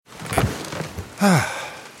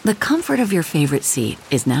The comfort of your favorite seat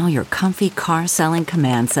is now your comfy car selling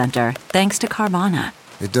command center, thanks to Carvana.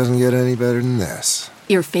 It doesn't get any better than this.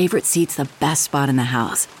 Your favorite seat's the best spot in the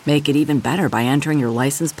house. Make it even better by entering your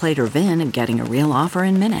license plate or VIN and getting a real offer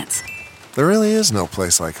in minutes. There really is no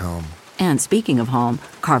place like home. And speaking of home,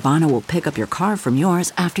 Carvana will pick up your car from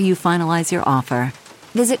yours after you finalize your offer.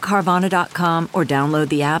 Visit Carvana.com or download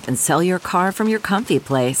the app and sell your car from your comfy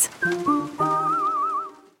place.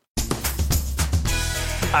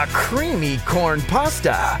 A creamy corn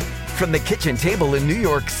pasta. From the kitchen table in New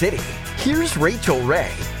York City, here's Rachel Ray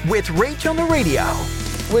with Rach on the Radio.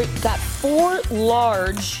 We've got 4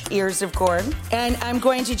 large ears of corn, and I'm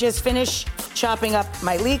going to just finish chopping up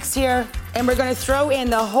my leeks here. And we're going to throw in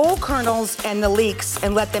the whole kernels and the leeks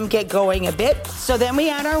and let them get going a bit. So then we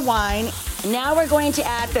add our wine. Now we're going to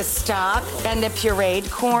add the stock and the pureed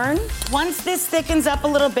corn. Once this thickens up a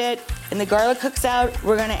little bit and the garlic cooks out,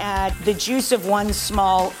 we're going to add the juice of 1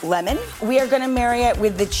 small lemon. We are going to marry it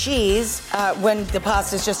with the cheese when the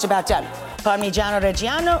pasta is just about done. Parmigiano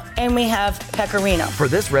Reggiano, and we have pecorino. For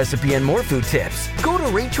this recipe and more food tips, go to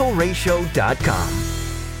RachelRayShow.com.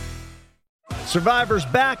 Survivor's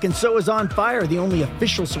back, and so is On Fire, the only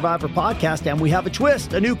official Survivor podcast, and we have a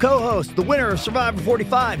twist, a new co-host, the winner of Survivor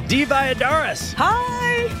 45, Dee Valladares.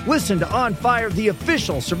 Hi! Listen to On Fire, the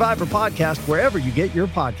official Survivor podcast, wherever you get your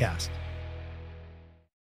podcast.